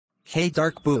Hey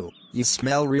Dark Boo, you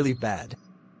smell really bad.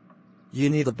 You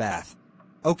need a bath.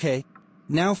 Okay.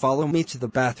 Now follow me to the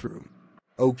bathroom.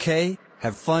 Okay,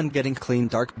 have fun getting clean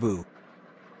Dark Boo.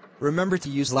 Remember to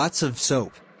use lots of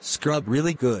soap, scrub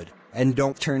really good, and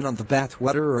don't turn on the bath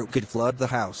water or it could flood the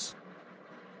house.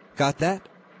 Got that?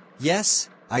 Yes,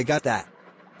 I got that.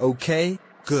 Okay,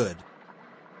 good.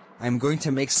 I'm going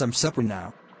to make some supper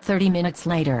now. 30 minutes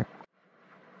later.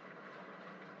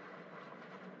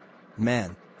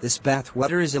 Man, this bath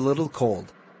water is a little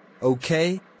cold.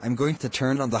 Okay, I'm going to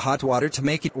turn on the hot water to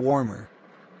make it warmer.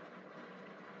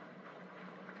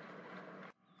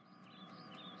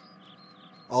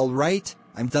 Alright,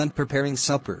 I'm done preparing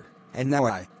supper, and now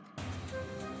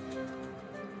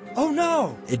Oh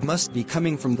no! It must be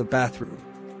coming from the bathroom.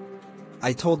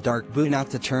 I told Dark Boo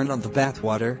not to turn on the bath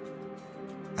water.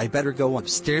 I better go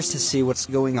upstairs to see what's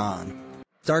going on.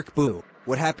 Dark Boo,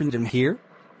 what happened in here?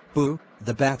 Boo,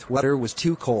 the bath water was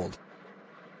too cold.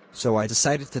 So I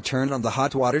decided to turn on the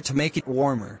hot water to make it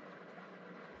warmer.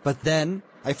 But then,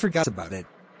 I forgot about it.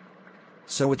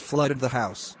 So it flooded the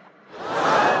house.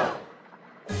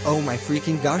 Oh my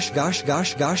freaking gosh.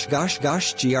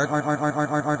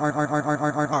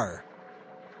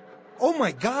 Oh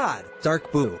my god!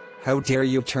 Dark Boo, how dare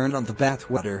you turn on the bath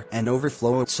water and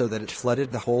overflow it so that it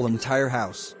flooded the whole entire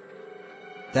house.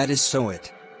 That is so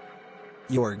it.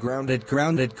 You're grounded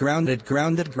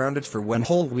for 1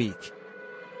 whole week.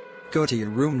 Go to your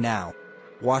room now.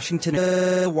 Washington,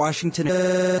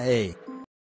 hey.